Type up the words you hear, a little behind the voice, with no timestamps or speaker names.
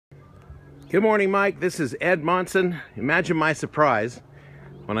Good morning, Mike. This is Ed Monson. Imagine my surprise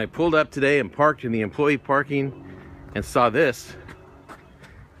when I pulled up today and parked in the employee parking and saw this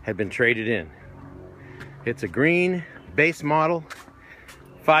had been traded in. It's a green base model,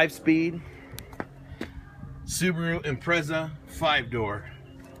 5-speed Subaru Impreza 5-door.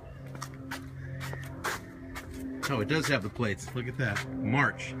 Oh, it does have the plates. Look at that.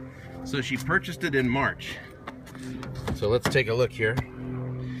 March. So she purchased it in March. So let's take a look here.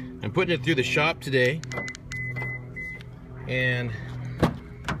 I'm putting it through the shop today, and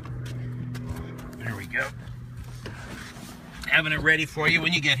there we go. Having it ready for you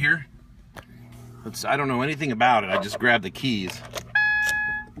when you get here. I don't know anything about it. I just grabbed the keys.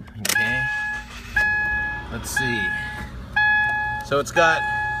 Okay. Let's see. So it's got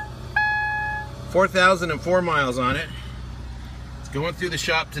 4,004 miles on it. It's going through the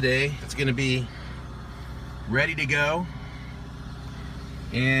shop today. It's going to be ready to go.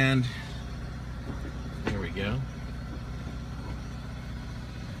 And there we go.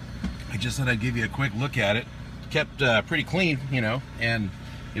 I just thought I'd give you a quick look at it. Kept pretty clean, you know, and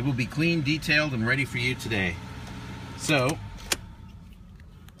it will be clean, detailed, and ready for you today. So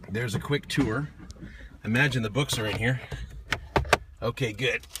there's a quick tour. Imagine the books are in here. Okay,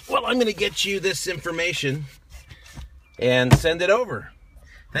 good. Well, I'm going to get you this information and send it over.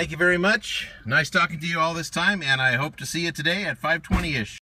 Thank you very much. Nice talking to you all this time, and I hope to see you today at 5:20-ish.